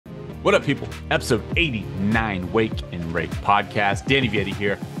What up, people? Episode 89, Wake and Rake Podcast. Danny Vietti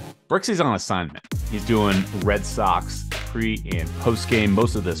here. Brooksie's on assignment. He's doing Red Sox pre- and post-game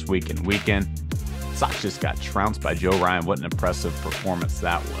most of this week and weekend. Sox just got trounced by Joe Ryan. What an impressive performance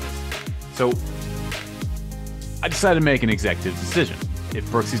that was. So I decided to make an executive decision. If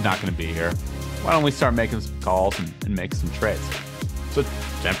Brooksie's not going to be here, why don't we start making some calls and make some trades? So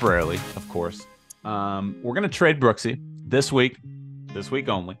temporarily, of course, we're going to trade Brooksie this week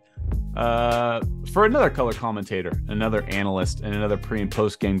only, for another color commentator, another analyst, and another pre- and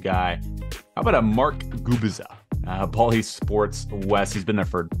post-game guy. How about a Mark Gubicza, Bally Sports West? He's been there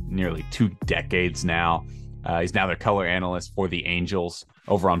for nearly 2 decades now. He's now their color analyst for the Angels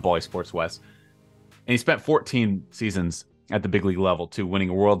over on Bally Sports West. And he spent 14 seasons at the big league level, too, winning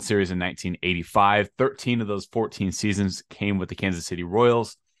a World Series in 1985. 13 of those 14 seasons came with the Kansas City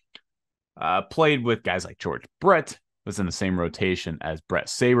Royals. Played with guys like George Brett, was in the same rotation as Bret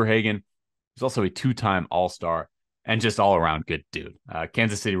Saberhagen. He's also a 2-time All-Star and just all-around good dude.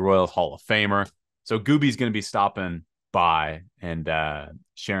 Kansas City Royals Hall of Famer. So Gubie's going to be stopping by and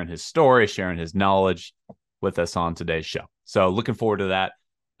sharing his story, sharing his knowledge with us on today's show. So looking forward to that.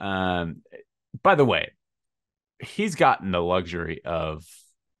 By the way, he's gotten the luxury of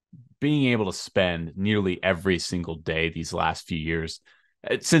being able to spend nearly every single day these last few years.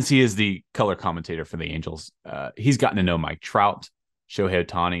 Since he is the color commentator for the Angels, he's gotten to know Mike Trout, Shohei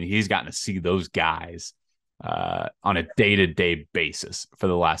Ohtani. He's gotten to see those guys on a day-to-day basis for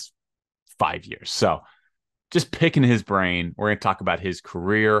the last 5 years. So just picking his brain, we're going to talk about his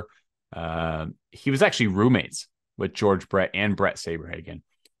career. He was actually roommates with George Brett and Bret Saberhagen.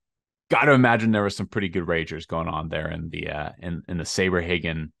 Got to imagine there was some pretty good ragers going on there in the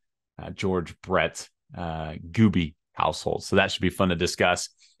Saberhagen, George Brett, Gubie household. So that should be fun to discuss.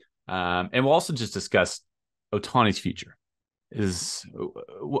 And we'll also just discuss Ohtani's future.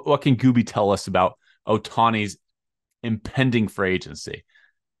 What can Gubie tell us about Ohtani's impending free agency?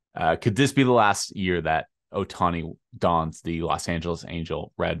 Could this be the last year that Ohtani dons the Los Angeles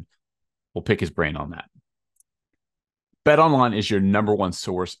Angel red? We'll pick his brain on that. BetOnline is your number one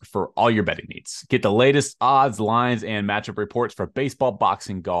source for all your betting needs. Get the latest odds, lines, and matchup reports for baseball,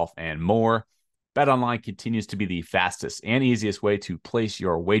 boxing, golf, and more. BetOnline continues to be the fastest and easiest way to place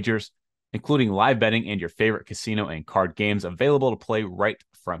your wagers, including live betting and your favorite casino and card games available to play right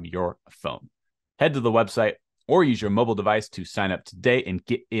from your phone. Head to the website or use your mobile device to sign up today and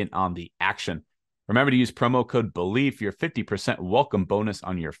get in on the action. Remember to use promo code BELIEVE for your 50% welcome bonus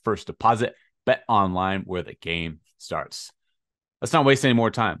on your first deposit. BetOnline, where the game starts. Let's not waste any more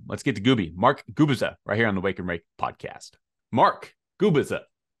time. Let's get to Gubie. Mark Gubicza, right here on the Wake and Rake Podcast. Mark Gubicza,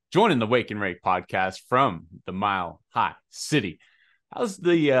 joining the Wake and Rake Podcast from the Mile High City. How's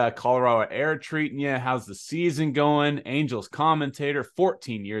the Colorado air treating you? How's the season going? Angels commentator,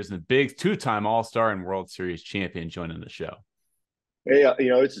 14 years in the bigs, 2-time All-Star and World Series champion, joining the show. Hey,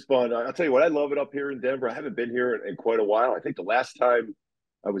 this is fun. I'll tell you what, I love it up here in Denver. I haven't been here in quite a while. I think the last time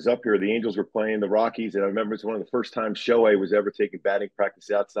I was up here, the Angels were playing the Rockies, and I remember it's one of the first times Shohei was ever taking batting practice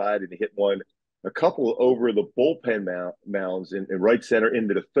outside, and he hit a couple over the bullpen mounds in right center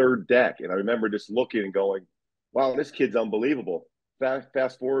into the third deck. And I remember just looking and going, wow, this kid's unbelievable.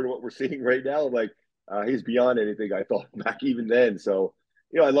 Fast forward to what we're seeing right now, like he's beyond anything I thought back even then. So,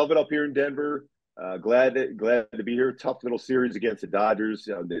 I love it up here in Denver. Glad to be here. Tough little series against the Dodgers.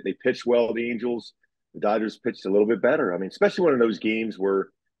 They pitched well, the Angels. The Dodgers pitched a little bit better. I mean, especially one of those games where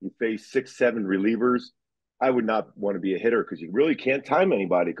you face 6-7 relievers. I would not want to be a hitter because you really can't time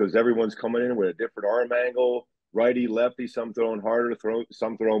anybody because everyone's coming in with a different arm angle, righty, lefty, some throwing harder,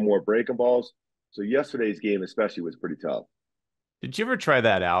 some throwing more breaking balls. So yesterday's game especially was pretty tough. Did you ever try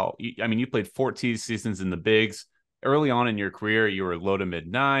that out? You played 14 seasons in the bigs. Early on in your career, you were low to mid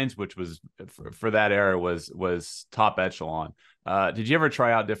nines, which was for that era was top echelon. Did you ever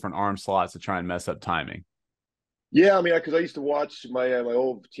try out different arm slots to try and mess up timing? Yeah, because I used to watch my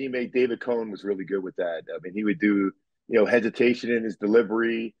old teammate David Cohn was really good with that. I mean, he would do hesitation in his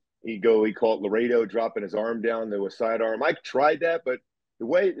delivery. He'd call it Laredo, dropping his arm down to a side arm. I tried that, but the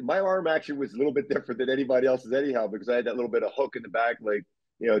way my arm action was a little bit different than anybody else's anyhow because I had that little bit of hook in the back, like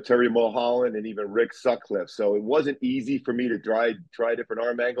Terry Mulholland and even Rick Sutcliffe. So it wasn't easy for me to try different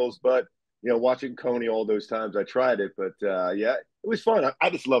arm angles, but watching Coney all those times, I tried it. But yeah, it was fun. I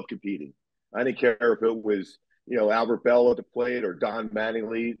just love competing. I didn't care if it was Albert Bell at the plate or Don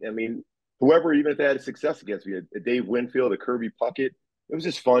Mattingly. I mean, whoever, even if they had success against me, a Dave Winfield, a Kirby Puckett, it was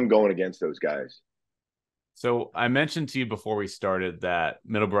just fun going against those guys. So I mentioned to you before we started that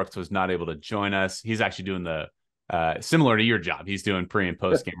Middlebrooks was not able to join us. He's actually doing the similar to your job. He's doing pre and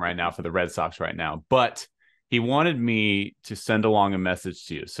post game right now for the Red Sox right now, but He wanted me to send along a message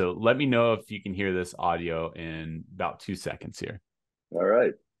to you. So let me know if you can hear this audio in about 2 seconds here. All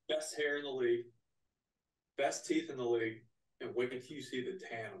right. Best hair in the league, best teeth in the league, and wait until you see the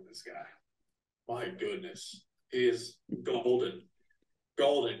tan on this guy. My goodness. He is golden.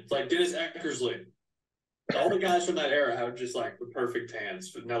 Golden. It's like Dennis Eckersley. All the guys from that era have just like the perfect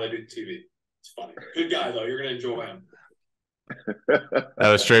tans, but now they do TV. It's funny. Good guy, though. You're going to enjoy him. That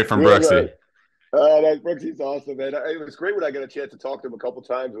was straight from Brooksy. That Brooksy's awesome, man. It was great when I got a chance to talk to him a couple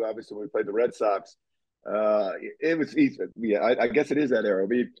times. Obviously, when we played the Red Sox, it was easy. Yeah, I guess it is that era. I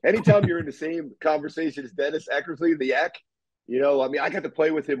mean, anytime you're in the same conversation as Dennis Eckersley, the Eck, I mean, I got to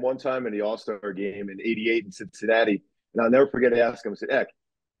play with him one time in the All-Star game in '88 in Cincinnati, and I'll never forget to ask him. I said, Eck,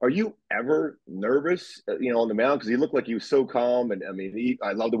 are you ever nervous, on the mound? Because he looked like he was so calm, and I mean,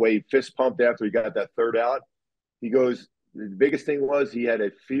 I love the way he fist pumped after he got that third out. He goes, the biggest thing was he had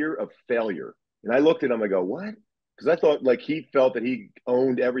a fear of failure. And I looked at him, I go, what? Because I thought like he felt that he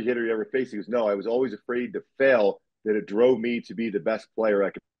owned every hitter he ever faced. He goes, no, I was always afraid to fail, that it drove me to be the best player I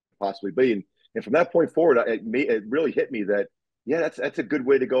could possibly be. And from that point forward, it really hit me that, yeah, that's a good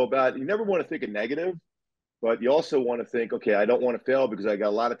way to go about it. You never want to think of negative, but you also want to think, okay, I don't want to fail because I got a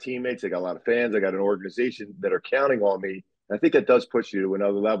lot of teammates, I got a lot of fans, I got an organization that are counting on me. And I think that does push you to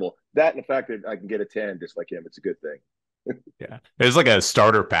another level. That and the fact that I can get a tan just like him, it's a good thing. Yeah. It's like a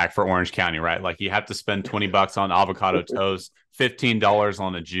starter pack for Orange County, right? Like you have to spend $20 on avocado toast, $15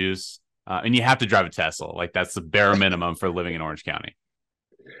 on a juice, and you have to drive a Tesla. Like that's the bare minimum for living in Orange County.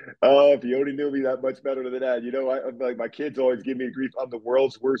 Oh, if you only knew me that much better than that. Like my kids always give me grief. I'm the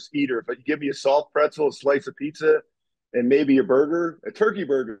world's worst eater. If you give me a soft pretzel, a slice of pizza, and maybe a burger, a turkey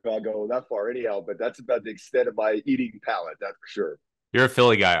burger, I'll go that far anyhow. But that's about the extent of my eating palate, that's for sure. You're a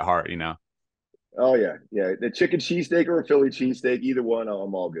Philly guy at heart, Oh, yeah. Yeah. The chicken cheesesteak or a Philly cheesesteak, either one,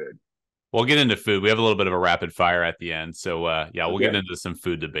 I'm all good. We'll get into food. We have a little bit of a rapid fire at the end. So, we'll Okay. get into some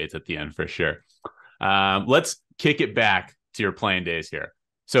food debates at the end for sure. Let's kick it back to your playing days here.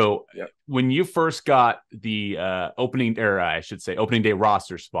 So when you first got the opening day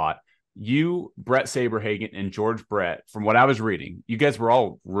roster spot, you, Bret Saberhagen, and George Brett, from what I was reading, you guys were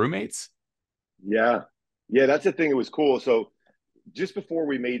all roommates? Yeah. Yeah, that's the thing that was cool. So just before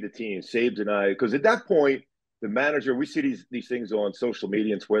we made the team, Sabes and I, because at that point, the manager, we see these things on social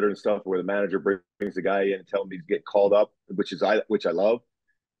media and Twitter and stuff where the manager brings the guy in and tells him he's getting called up, which I love.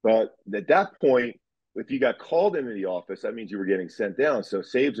 But at that point, if you got called into the office, that means you were getting sent down. So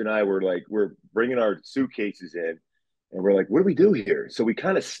Sabes and I were like, we're bringing our suitcases in, and we're like, what do we do here? So we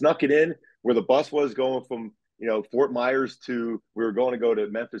kind of snuck it in where the bus was going from, Fort Myers we were going to go to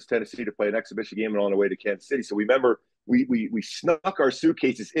Memphis, Tennessee to play an exhibition game and on the way to Kansas City. So we remember we snuck our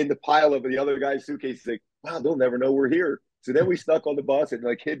suitcases in the pile of the other guy's suitcases. Like, wow, they'll never know we're here. So then we snuck on the bus and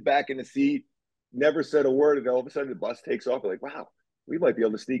like hid back in the seat, never said a word. And all of a sudden the bus takes off. We're like, wow, we might be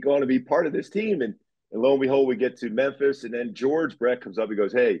able to sneak on and be part of this team. And lo and behold, we get to Memphis, and then George Brett comes up and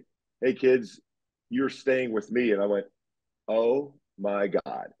goes, hey kids, you're staying with me. And I went, oh my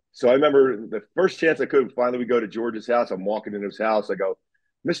God. So I remember the first chance I could, finally we go to George's house. I'm walking into his house. I go,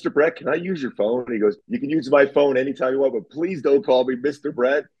 Mr. Brett, can I use your phone? And he goes, you can use my phone anytime you want, but please don't call me Mr.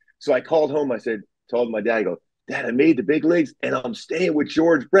 Brett. So I called home. I told my dad, I go, Dad, I made the big leagues and I'm staying with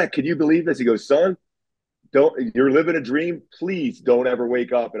George Brett. Can you believe this? He goes, son, you're living a dream. Please don't ever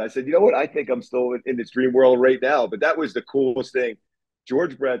wake up. And I said, you know what? I think I'm still in this dream world right now. But that was the coolest thing.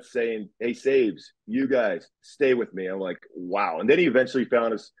 George Brett saying, hey, Sabes, you guys stay with me. I'm like, wow. And then he eventually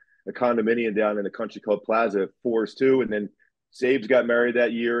found us a condominium down in the Country Club Plaza, Forest 2. And then Sabes got married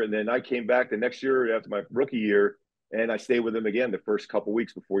that year. And then I came back the next year after my rookie year, and I stayed with him again the first couple of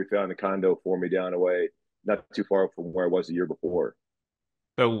weeks before he found a condo for me down the way, not too far from where I was the year before.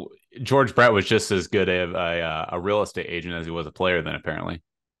 So George Brett was just as good of a real estate agent as he was a player then, apparently.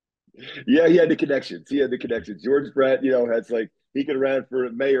 Yeah, he had the connections. George Brett, has like, he could run for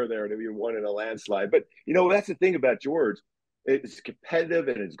mayor there and he won in a landslide. But, that's the thing about George. It's competitive,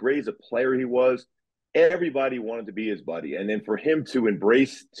 and as great as a player he was, everybody wanted to be his buddy. And then for him to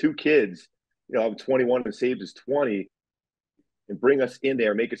embrace two kids, I'm 21 and Sabes is 20, and bring us in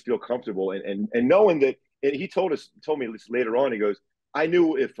there, make us feel comfortable. And knowing that, and he told me this later on, he goes, I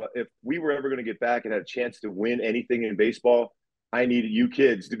knew if we were ever going to get back and had a chance to win anything in baseball, I needed you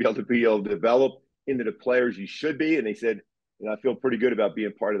kids to be able to develop into the players you should be. And they said, I feel pretty good about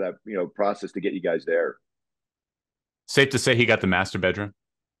being part of that, process to get you guys there. Safe to say he got the master bedroom.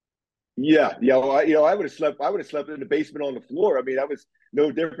 Yeah. Well, I would have slept in the basement on the floor. I mean, that was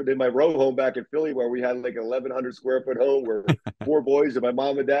no different than my row home back in Philly, where we had like an 1,100 square foot home where 4 boys and my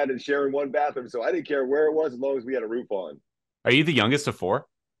mom and dad and sharing one bathroom. So I didn't care where it was as long as we had a roof on. Are you the youngest of 4?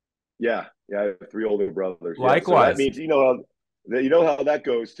 Yeah. Yeah, I have 3 older brothers. Yeah. So Likewise. that means you know how that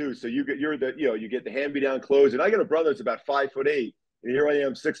goes too. So you get the hand-me-down clothes, and I got a brother that's about 5'8", and here I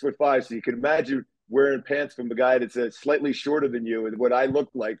am 6'5". So you can imagine wearing pants from a guy that's slightly shorter than you, and what I look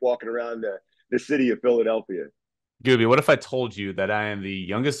like walking around the city of Philadelphia. Gubie, what if I told you that I am the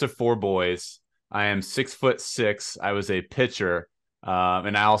youngest of 4 boys? I am 6'6". I was a pitcher,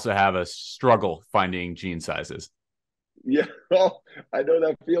 and I also have a struggle finding jean sizes. Yeah, well, I know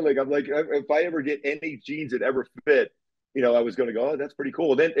that feeling. I'm like, if I ever get any jeans that ever fit, I was going to go, oh, that's pretty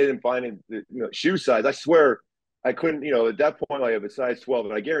cool. Then finding the shoe size, I swear I couldn't, at that point I have a size 12,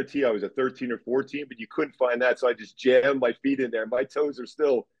 and I guarantee I was a 13 or 14, but you couldn't find that. So I just jammed my feet in there. My toes are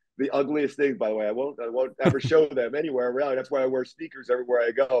still the ugliest things, by the way. I won't ever show them anywhere around. That's why I wear sneakers everywhere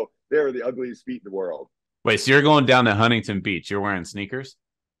I go. They're the ugliest feet in the world. Wait, so you're going down to Huntington Beach. You're wearing sneakers?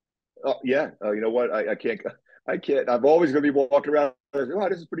 Oh, yeah. You know what? I can't. I'm always going to be walking around. Oh,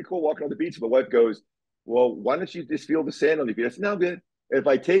 this is pretty cool walking on the beach. My wife goes, well, why don't you just feel the sand on your feet? I said, no, I'm good. If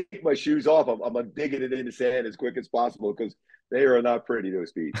I take my shoes off, I'm digging it in the sand as quick as possible because they are not pretty,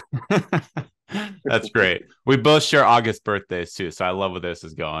 those feet. That's great. We both share August birthdays too, so I love where this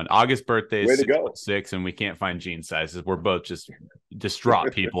is going. August birthday is 6'6", and we can't find jean sizes. We're both just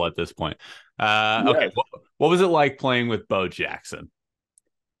distraught people at this point. Okay, Yes. what was it like playing with Bo Jackson?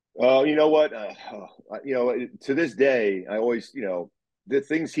 You know what? To this day, I always, the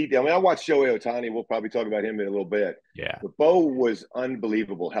things he did. I mean, I watched Shohei Ohtani. We'll probably talk about him in a little bit. Yeah. But Bo was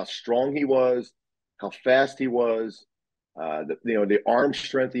unbelievable. How strong he was, how fast he was. The arm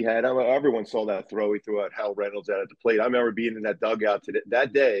strength he had. Everyone saw that throw he threw out Hal Reynolds out at the plate. I remember being in that dugout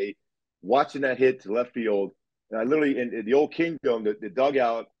that day, watching that hit to left field. And I literally, in the old Kingdom, the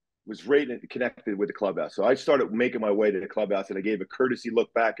dugout was right connected with the clubhouse. So I started making my way to the clubhouse, and I gave a courtesy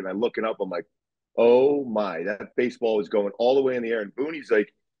look back, and I'm looking up. I'm like, oh my, that baseball is going all the way in the air. And Booney's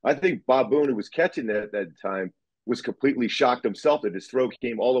like, I think Bob Boone, who was catching that at that time, was completely shocked himself that his throw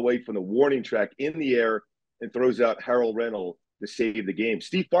came all the way from the warning track in the air and throws out Harold Reynolds to save the game.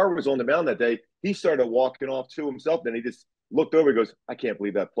 Steve Farr was on the mound that day. He started walking off to himself. Then he just looked over and goes, I can't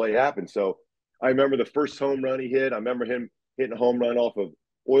believe that play happened. So I remember the first home run he hit. I remember him hitting a home run off of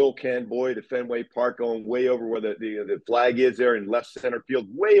Oil Can Boy to Fenway Park, going way over where the flag is there in left center field,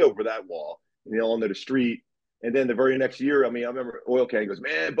 way over that wall, onto the street. And then the very next year, I remember Oil Can goes,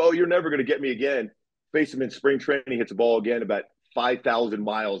 man, Bo, you're never going to get me again. Face him in spring training, hits a ball again about 5,000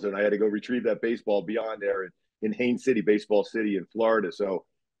 miles, and I had to go retrieve that baseball beyond there in Haines City, Baseball City in Florida. So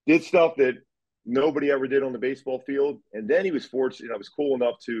did stuff that nobody ever did on the baseball field. And then he was fortunate. I was cool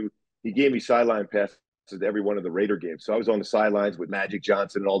enough he gave me sideline passes to every one of the Raider games. So I was on the sidelines with Magic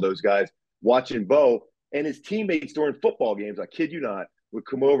Johnson and all those guys watching Bo, and his teammates during football games, I kid you not, would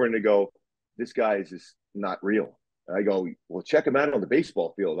come over and they go, this guy is just not real. And I go, well, check him out on the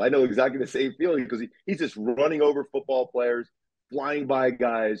baseball field. I know exactly the same feeling because he's just running over football players, flying by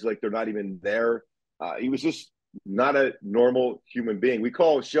guys like they're not even there. He was just not a normal human being. We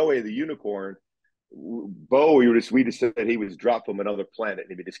call Shohei the unicorn. Bo, we just said he was dropped from another planet,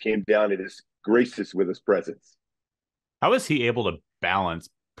 and he just came down and just graced us with his presence. How was he able to balance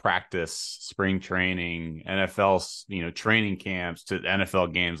practice, spring training, NFL, training camps to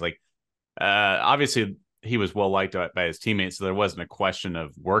NFL games? Like, obviously he was well liked by his teammates, so there wasn't a question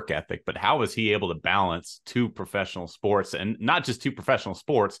of work ethic, but how was he able to balance 2 professional sports, and not just 2 professional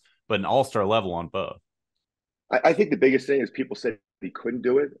sports, but an all-star level on both? I think the biggest thing is people said he couldn't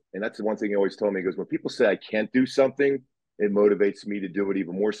do it. And that's the one thing he always told me. He goes, when people say I can't do something, it motivates me to do it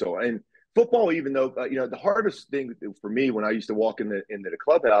even more so. And football, even though, the hardest thing for me when I used to walk into the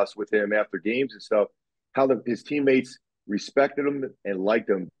clubhouse with him after games and stuff, how his teammates respected him and liked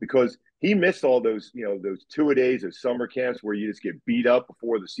him, because he missed all those, those 2-a-days of summer camps where you just get beat up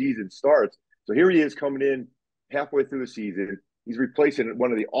before the season starts. So here he is coming in halfway through the season. He's replacing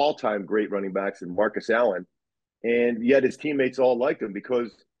one of the all-time great running backs in Marcus Allen. And yet his teammates all liked him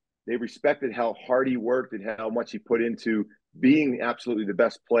because they respected how hard he worked and how much he put into being absolutely the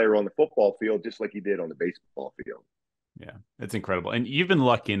best player on the football field, just like he did on the baseball field. Yeah, it's incredible. And you've been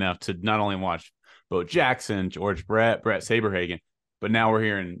lucky enough to not only watch Bo Jackson, George Bret Saberhagen, but now we're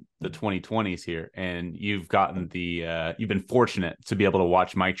here in the 2020s here, and you've gotten you've been fortunate to be able to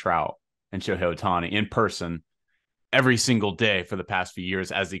watch Mike Trout and Shohei Ohtani in person every single day for the past few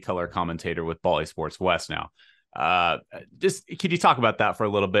years as the color commentator with Bally Sports West now. Just could you talk about that for a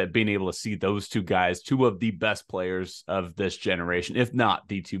little bit, being able to see those 2 guys, 2 of the best players of this generation, if not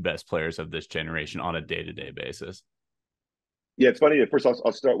the 2 best players of this generation, on a day-to-day basis? Yeah, it's funny. First,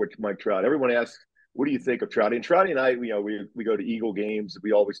 I'll start with Mike Trout. Everyone asks, what do you think of Trout? And Trouty and I, we go to Eagle games.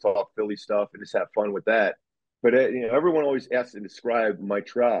 We always talk Philly stuff and just have fun with that. But everyone always asks to describe Mike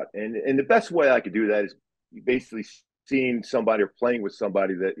Trout, and the best way I could do that is basically seeing somebody or playing with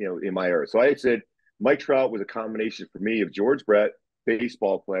somebody that in my era. So I said Mike Trout was a combination for me of George Brett,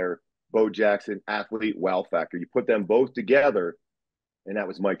 baseball player, Bo Jackson, athlete, wow factor. You put them both together, and that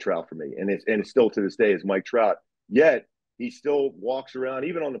was Mike Trout for me. And it's still to this day is Mike Trout. Yet he still walks around.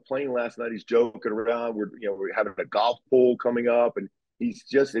 Even on the plane last night, he's joking around. We're having a golf pool coming up, and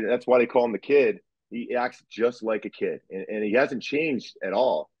and that's why they call him the kid. He acts just like a kid, and he hasn't changed at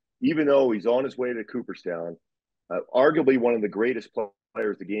all, even though he's on his way to Cooperstown, arguably one of the greatest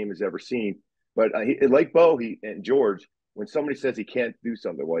players the game has ever seen. But like Bo and George, when somebody says he can't do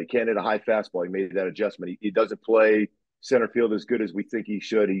something, well, he can't hit a high fastball. He made that adjustment. He doesn't play center field as good as we think he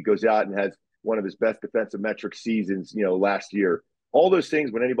should. He goes out and has one of his best defensive metric seasons, last year. All those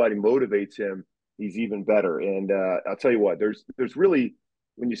things, when anybody motivates him, he's even better. And I'll tell you what, there's really,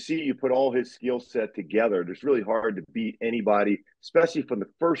 when you put all his skill set together, it's really hard to beat anybody, especially from the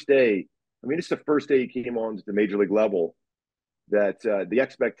first day. I mean, it's the first day he came on to the major league level that the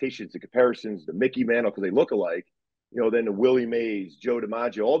expectations, the comparisons, the Mickey Mantle, because they look alike, then the Willie Mays, Joe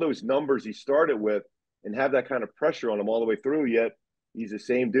DiMaggio, all those numbers he started with, and have that kind of pressure on him all the way through, yet he's the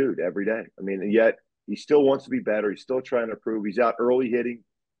same dude every day. I mean, and yet he still wants to be better. He's still trying to improve. He's out early hitting,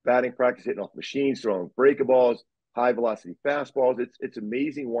 batting practice, hitting off machines, throwing breakables, high velocity fastballs. It's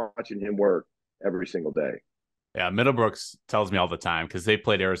amazing watching him work every single day. Yeah, Middlebrooks tells me all the time because they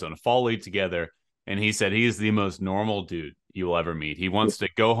played Arizona Fall League together, and he said he is the most normal dude you will ever meet. He wants to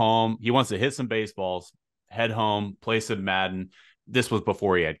go home. He wants to hit some baseballs, head home, play some Madden. This was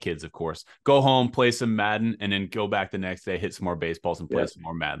before he had kids, of course. Go home, play some Madden, and then go back the next day, hit some more baseballs and play some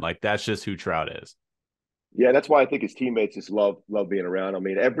more Madden. Like, that's just who Trout is. Yeah, that's why I think his teammates just love being around. I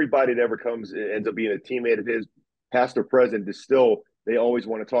mean, everybody that ever comes ends up being a teammate of his, past or present, is still, they always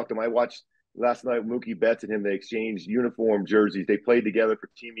want to talk to him. I watched last night Mookie Betts and him, they exchanged uniform jerseys. They played together for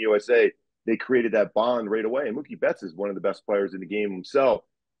Team USA. They created that bond right away. And Mookie Betts is one of the best players in the game himself.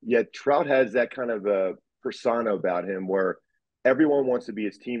 Yet Trout has that kind of a persona about him where everyone wants to be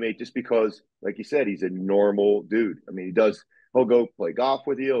his teammate just because, like you said, he's a normal dude. I mean, he'll go play golf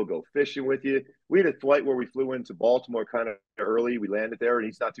with you. He'll go fishing with you. We had a flight where we flew into Baltimore kind of early. We landed there, and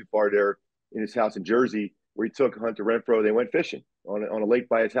he's not too far there in his house in Jersey, where he took Hunter Renfroe. They went fishing on a lake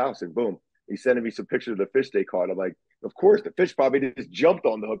by his house, and boom, he's sending me some pictures of the fish they caught. I'm like, of course, the fish probably just jumped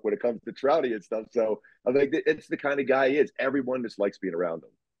on the hook when it comes to trouty and stuff. So I'm like, it's the kind of guy he is. Everyone just likes being around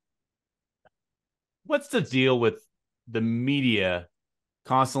him. What's the deal with the media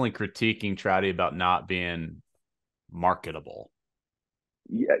constantly critiquing Trouty about not being marketable?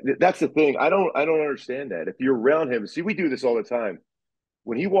 Yeah, that's the thing. I don't understand that. If you're around him, see, we do this all the time.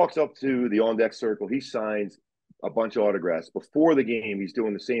 When he walks up to the on-deck circle, he signs a bunch of autographs. Before the game, he's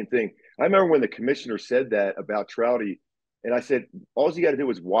doing the same thing. I remember when the commissioner said that about Trouty, and I said, all you got to do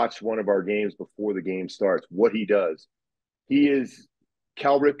is watch one of our games before the game starts, what he does. He is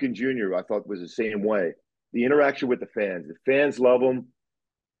Cal Ripken Jr., I thought, was the same way. The interaction with the fans love him.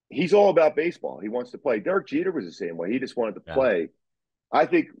 He's all about baseball. He wants to play. Derek Jeter was the same way. He just wanted to play. I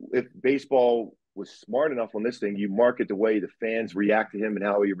think if baseball was smart enough on this thing, you market the way the fans react to him and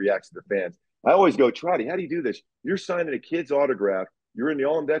how he reacts to the fans. I always go, Trouty, how do you do this? You're signing a kid's autograph. You're in the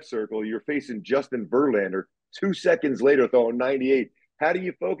on-deck circle. You're facing Justin Verlander. 2 seconds later, throwing 98. How do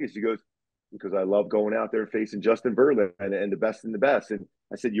you focus? He goes, because I love going out there facing Justin Verlander and the best and the best. And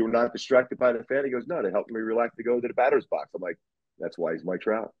I said, you were not distracted by the fan? He goes, no, to help me relax to go to the batter's box. I'm like, that's why he's Mike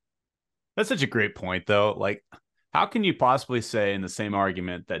Trout. That's such a great point, though. Like, how can you possibly say in the same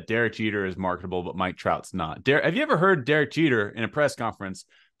argument that Derek Jeter is marketable, but Mike Trout's not? Have you ever heard Derek Jeter in a press conference?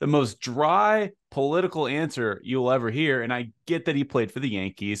 The most dry political answer you'll ever hear. And I get that he played for the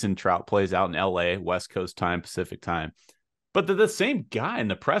Yankees and Trout plays out in LA, West Coast time, Pacific time. But they're the same guy in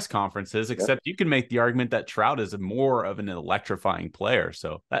the press conferences, except you can make the argument that Trout is more of an electrifying player.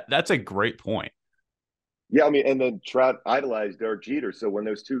 So that's a great point. Yeah, I mean, and then Trout idolized Derek Jeter. So when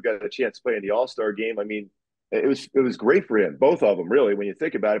those two got a chance to play in the All-Star game, I mean, it was great for him, both of them, really, when you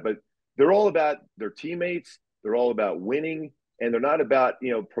think about it. But they're all about their teammates. They're all about winning, and they're not about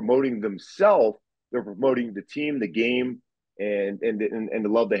promoting themselves. They're promoting the team, the game, and the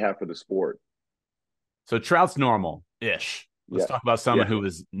love they have for the sport. So Trout's normal-ish. Let's talk about someone who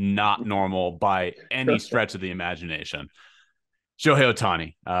is not normal by any stretch of the imagination. Shohei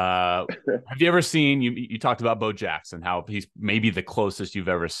Ohtani. Have you ever seen, you talked about Bo Jackson, how he's maybe the closest you've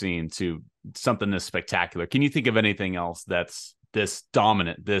ever seen to something this spectacular. Can you think of anything else that's this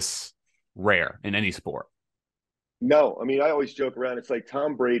dominant, this rare in any sport? No. I mean, I always joke around. It's like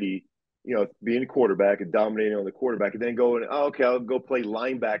Tom Brady being a quarterback and dominating on the quarterback, and then going, oh, okay, I'll go play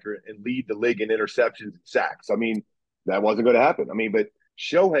linebacker and lead the league in interceptions and sacks. I mean, that wasn't going to happen. I mean, but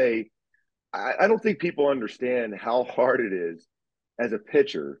Shohei, I don't think people understand how hard it is as a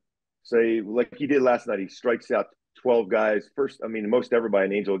pitcher. Say, like he did last night, he strikes out 12 guys. First, I mean, most ever by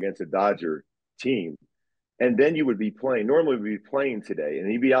an Angel against a Dodger team. And then you would be playing, normally we'd be playing today, and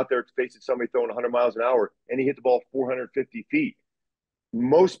he'd be out there facing somebody throwing 100 miles an hour, and he hit the ball 450 feet.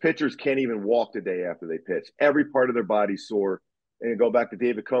 Most pitchers can't even walk the day after they pitch. Every part of their body's sore. And go back to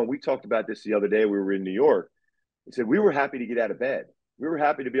David Cohn. We talked about this the other day. We were in New York. He said, we were happy to get out of bed. We were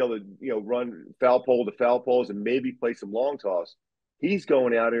happy to be able to, run foul pole to foul poles and maybe play some long toss. He's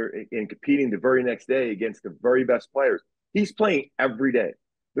going out there and competing the very next day against the very best players. He's playing every day.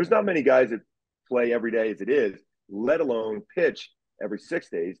 There's not many guys that play every day as it is, let alone pitch every 6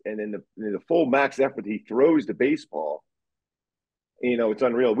 days. And in the full max effort, he throws the baseball. It's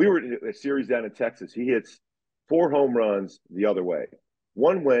unreal. We were in a series down in Texas. He hits 4 home runs the other way.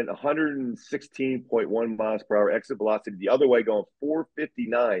 One went 116.1 miles per hour exit velocity. The other way going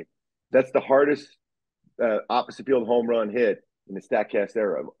 459. That's the hardest opposite field home run hit in the StatCast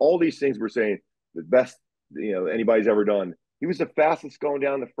era. Of all these things we're saying, the best anybody's ever done. He was the fastest going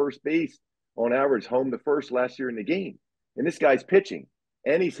down the first base on average, home to first last year in the game. And this guy's pitching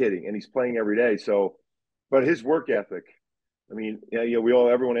and he's hitting and he's playing every day. So, but his work ethic. I mean,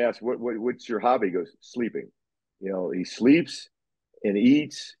 everyone asks, what's your hobby? He goes, sleeping. He sleeps and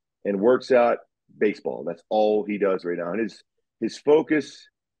eats and works out baseball. That's all he does right now. And his focus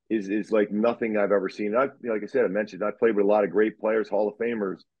is like nothing I've ever seen. Like I said, I mentioned, I played with a lot of great players, Hall of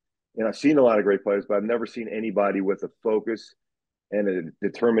Famers, and I've seen a lot of great players, but I've never seen anybody with a focus and a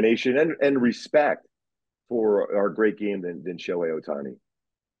determination and respect for our great game than Shohei Ohtani.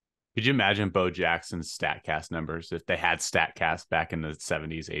 Could you imagine Bo Jackson's StatCast numbers if they had StatCast back in the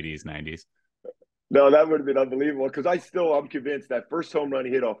 70s, 80s, 90s? No, that would have been unbelievable because I'm convinced that first home run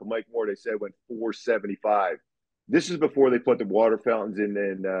he hit off of Mike Moore, they said went 475. This is before they put the water fountains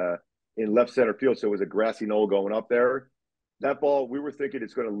in left center field, so it was a grassy knoll going up there. That ball, we were thinking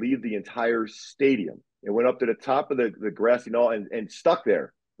it's going to leave the entire stadium. It went up to the top of the grassy knoll and stuck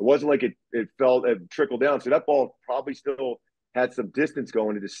there. It wasn't like it trickled down. So that ball probably still had some distance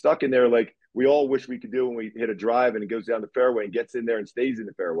going. It just stuck in there like we all wish we could do when we hit a drive and it goes down the fairway and gets in there and stays in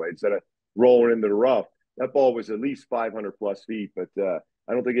the fairway instead of rolling into the rough. That ball was at least 500 plus feet, but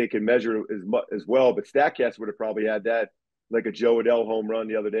I don't think it can measure as well. But StatCast would have probably had that like a Joe Adele home run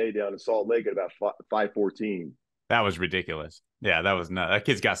the other day down in Salt Lake at about 514. That was ridiculous. Yeah, that was nuts. That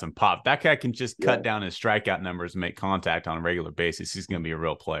kid's got some pop. That guy can just cut down his strikeout numbers and make contact on a regular basis. He's going to be a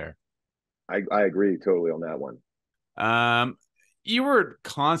real player. I agree totally on that one. You were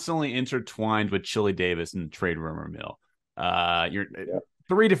constantly intertwined with Chili Davis in the trade rumor mill. You're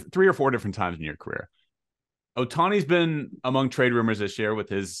three or four different times in your career. Ohtani's been among trade rumors this year with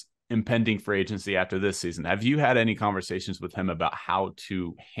his impending free agency after this season. Have you had any conversations with him about how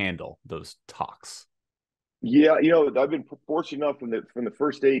to handle those talks? Yeah, I've been fortunate enough from the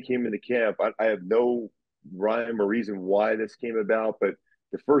first day he came into camp. I have no rhyme or reason why this came about, but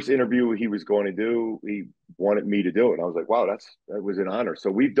the first interview he was going to do, he wanted me to do it. And I was like, wow, that was an honor. So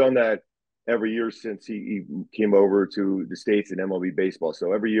we've done that every year since he came over to the States in MLB baseball.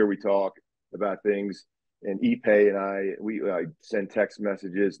 So every year we talk about things, and Ipe and I send text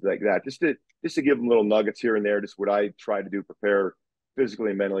messages like that just to give him little nuggets here and there. Just what I try to do, prepare physically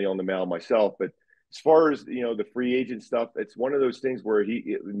and mentally on the mound myself. But as far as the free agent stuff, it's one of those things where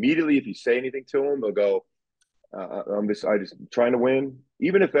he immediately, if you say anything to him, they'll go, I'm just trying to win.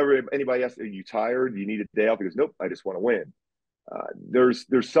 Even if anybody asks, are you tired? Do you need a day off? He goes, nope, I just want to win. There's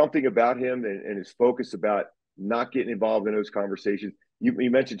something about him and his focus about not getting involved in those conversations.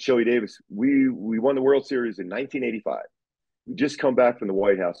 You mentioned Shohei Davis. We won the World Series in 1985. We just come back from the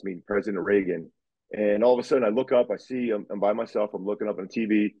White House meeting President Reagan. And all of a sudden I look up, I see I'm by myself. I'm looking up on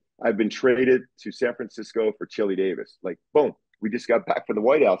TV. I've been traded to San Francisco for Chili Davis. Like, boom, we just got back from the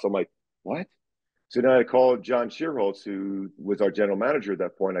White House. I'm like, what? So then I called John Shearholtz, who was our general manager at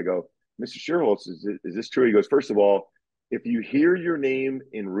that point. I go, Mr. Shearholtz, is this true? He goes, first of all, if you hear your name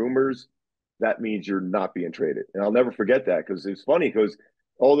in rumors, that means you're not being traded. And I'll never forget that because it's funny because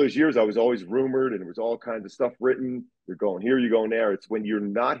all those years I was always rumored and there was all kinds of stuff written. You're going here, you're going there. It's when you're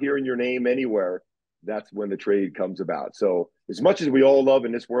not hearing your name anywhere, that's when the trade comes about. So as much as we all love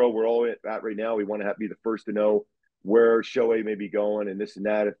in this world we're all at right now, we want to be the first to know where Shohei may be going and this and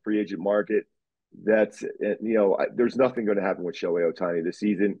that at free agent market. That's, there's nothing going to happen with Shohei Ohtani this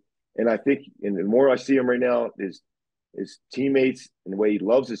season. And I think, and the more I see him right now, his teammates and the way he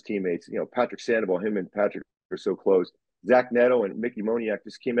loves his teammates, Patrick Sandoval, him and Patrick are so close. Zach Neto and Mickey Moniak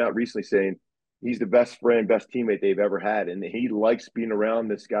just came out recently saying he's the best friend, best teammate they've ever had. And he likes being around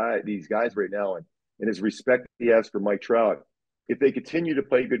these guys right now. And his respect he has for Mike Trout. If they continue to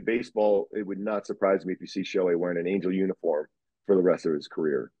play good baseball, it would not surprise me if you see Shohei wearing an Angel uniform for the rest of his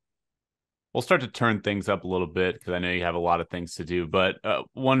career. We'll start to turn things up a little bit because I know you have a lot of things to do. But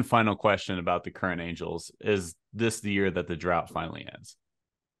one final question about the current Angels. Is this the year that the drought finally ends?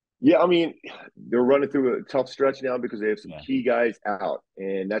 Yeah, I mean, they're running through a tough stretch now because they have some key guys out,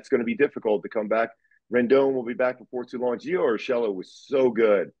 and that's going to be difficult to come back. Rendon will be back before too long. Gio Urshela was so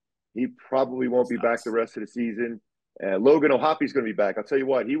good. He probably won't be back the rest of the season. Logan O'Hoppy's going to be back. I'll tell you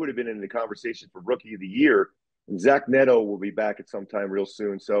what, he would have been in the conversation for Rookie of the Year. And Zach Neto will be back at some time real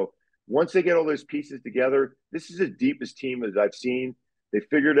soon. So once they get all those pieces together, this is the deepest team as I've seen. They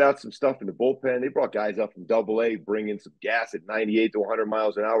figured out some stuff in the bullpen. They brought guys up from Double-A, bringing some gas at 98 to 100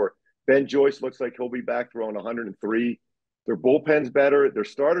 miles an hour. Ben Joyce looks like he'll be back throwing 103. Their bullpen's better. Their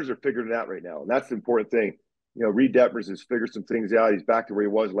starters are figuring it out right now, and that's the important thing. You know, Reed Detmers has figured some things out. He's back to where he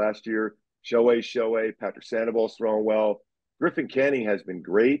was last year. Shohei. Patrick Sandoval's throwing well. Griffin Canning has been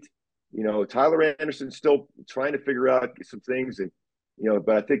great. You know, Tyler Anderson's still trying to figure out some things, and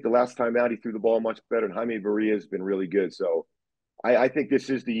but I think the last time out he threw the ball much better. And Jaime Barria has been really good. So I think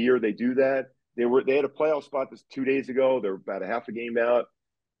this is the year they do that. They had a playoff spot this 2 days ago. They're about a half a game out.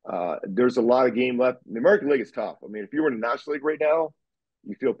 There's a lot of game left. The American League is tough. I mean, if you were in the National League right now,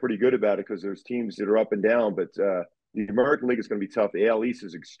 you feel pretty good about it because there's teams that are up and down. But the American League is going to be tough. The AL East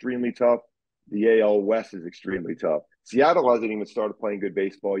is extremely tough. The AL West is extremely tough. Seattle hasn't even started playing good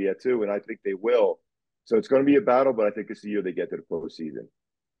baseball yet, too, and I think they will. So it's going to be a battle, but I think it's the year they get to the postseason.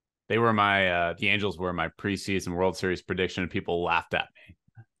 They were the Angels were my preseason World Series prediction, and people laughed at me.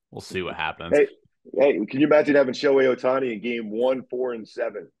 We'll see what happens. Hey, can you imagine having Shohei Ohtani in game 1, 4, and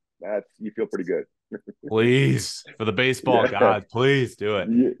 7? You feel pretty good. Please, for the baseball gods, please do it.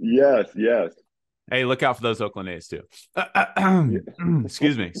 Yes. Hey, look out for those Oakland A's too.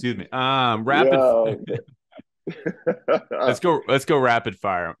 Excuse me. Rapid. Let's go rapid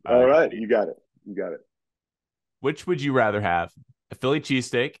fire. All right, you got it. Which would you rather have? A Philly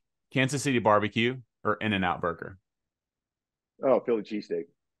cheesesteak, Kansas City barbecue, or In-N-Out burger? Oh, Philly cheesesteak.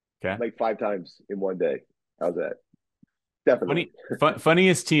 Okay. Like 5 times in one day. How's that? Definitely.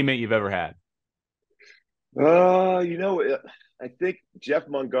 Funniest teammate you've ever had? I think Jeff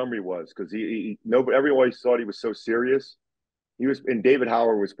Montgomery was because everyone always thought he was so serious. And David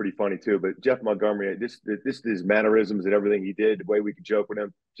Howard was pretty funny too. But Jeff Montgomery, this his mannerisms and everything he did, the way we could joke with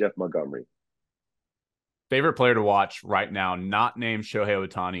him. Jeff Montgomery. Favorite player to watch right now, not named Shohei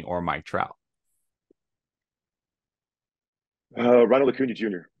Ohtani or Mike Trout? Ronald Acuna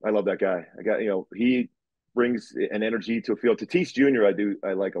Jr. I love that guy. He brings an energy to a field. Tatis Jr.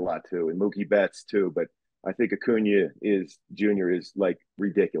 I like a lot too, and Mookie Betts too. But I think Acuna Jr. is like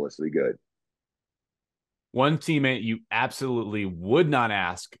ridiculously good. One teammate you absolutely would not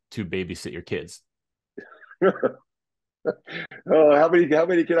ask to babysit your kids. Oh, how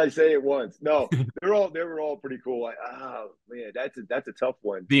many can I say at once? No, they were all pretty cool. Man, that's a tough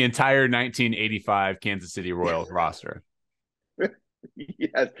one. The entire 1985 Kansas City Royals roster.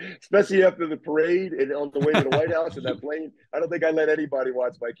 Yes, especially after the parade and on the way to the White House and that plane. I don't think I let anybody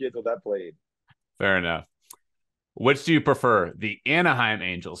watch my kids on that plane. Fair enough. Which do you prefer? The Anaheim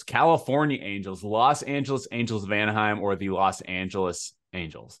Angels, California Angels, Los Angeles Angels of Anaheim, or the Los Angeles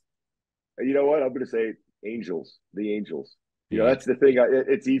Angels? You know what? I'm going to say Angels, the Angels. That's the thing.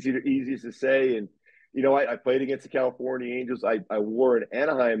 It's easiest to say. And, I played against the California Angels. I wore an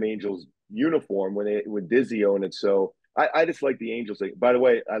Anaheim Angels uniform when Dizzy owned it. So I just like the Angels. By the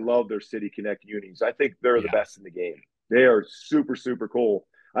way, I love their City Connect unis. I think they're the best in the game. They are super, super cool.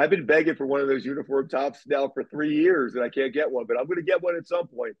 I've been begging for one of those uniform tops now for 3 years, and I can't get one. But I'm going to get one at some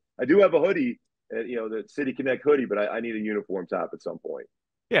point. I do have a hoodie, the City Connect hoodie, but I need a uniform top at some point.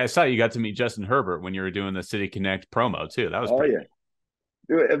 Yeah, I saw you got to meet Justin Herbert when you were doing the City Connect promo too. That was yeah.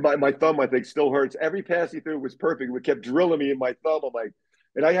 Dude, and my thumb, I think, still hurts. Every pass he threw was perfect. It kept drilling me in my thumb. I'm like,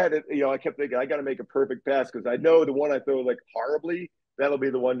 and I had it, I kept thinking, I got to make a perfect pass because I know the one I throw like horribly, that'll be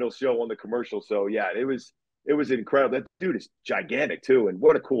the one they'll show on the commercial. So, yeah, it was incredible. That dude is gigantic, too, and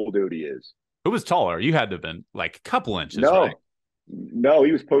what a cool dude he is. Who was taller? You had to have been like a couple inches, right? Right? No,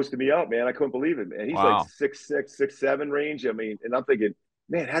 he was posting me up, man. I couldn't believe it, man. He's Wow. like 6'6", 6'7" range. I mean, and I'm thinking,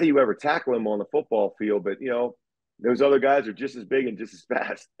 man, how do you ever tackle him on the football field? But, those other guys are just as big and just as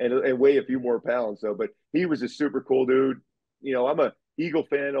fast and weigh a few more pounds. So, but he was a super cool dude. I'm a Eagle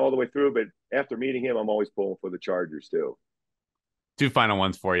fan all the way through, but after meeting him, I'm always pulling for the Chargers too. 2 final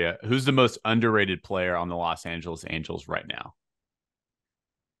ones for you. Who's the most underrated player on the Los Angeles Angels right now?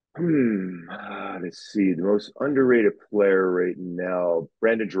 Let's see. The most underrated player right now,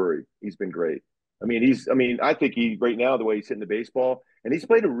 Brandon Drury. He's been great. I think he right now the way he's hitting the baseball, and he's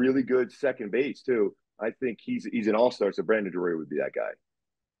played a really good second base too. I think he's an all-star. So Brandon Drury would be that guy.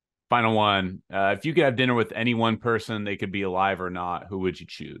 Final one. If you could have dinner with any one person, they could be alive or not, who would you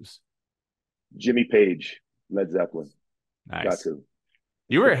choose? Jimmy Page, Led Zeppelin. Nice. Got to.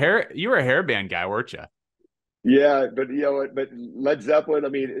 You were a hairband guy, weren't you? Yeah, but but Led Zeppelin. I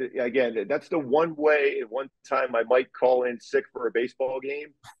mean, again, that's the one way. At one time, I might call in sick for a baseball game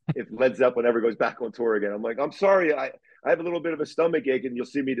if Led Zeppelin ever goes back on tour again. I'm like, I'm sorry, I have a little bit of a stomach ache, and you'll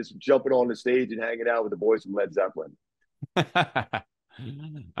see me just jumping on the stage and hanging out with the boys from Led Zeppelin.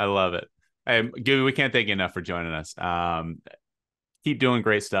 I love it. Hey, Gubie, we can't thank you enough for joining us. Keep doing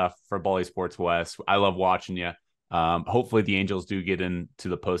great stuff for Bally Sports West. I love watching you. Hopefully the Angels do get into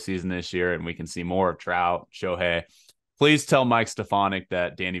the postseason this year and we can see more of Trout, Shohei. Please tell Mike Stefanik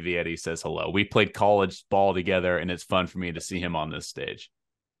that Danny Vietti says hello. We played college ball together and it's fun for me to see him on this stage.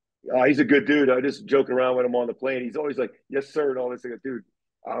 He's a good dude. I just joking around with him on the plane. He's always like, yes, sir, and all this. Like, dude,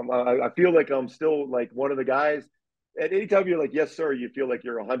 I feel like I'm still like one of the guys. And anytime you're like, yes, sir, you feel like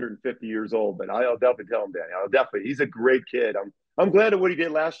you're 150 years old. But I'll definitely tell him, Danny. He's a great kid. I'm glad of what he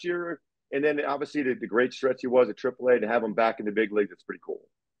did last year. And then obviously the great stretch he was at AAA to have him back in the big league. That's pretty cool.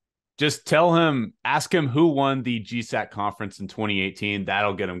 Just ask him who won the GSAC conference in 2018.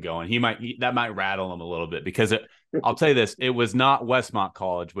 That'll get him going. That might rattle him a little bit because I'll tell you this, it was not Westmont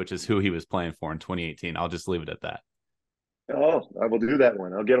College, which is who he was playing for in 2018. I'll just leave it at that. Oh, I will do that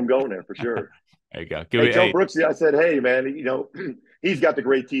one. I'll get him going there for sure. There you go. Joe Brooksy, I said, hey, man, he's got the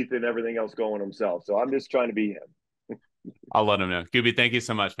great teeth and everything else going himself. So I'm just trying to be him. I'll let him know. Gubie, thank you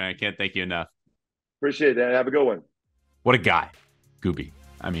so much, man. I can't thank you enough. Appreciate that. Have a good one. What a guy, Gubie.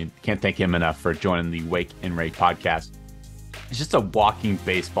 I mean, can't thank him enough for joining the Wake and Rake podcast. It's just a walking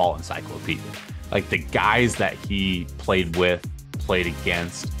baseball encyclopedia. Like the guys that he played with, played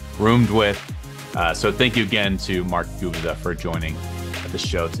against, roomed with. So thank you again to Mark Gubicza for joining the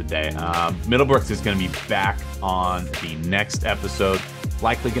show today. Middlebrooks is going to be back on the next episode.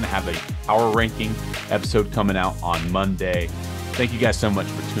 Likely going to have a power ranking episode coming out on Monday. Thank you guys so much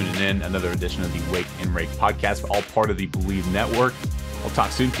for tuning in. Another edition of the Wake and Rake podcast, all part of the Believe Network. I'll talk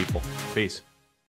soon, people. Peace.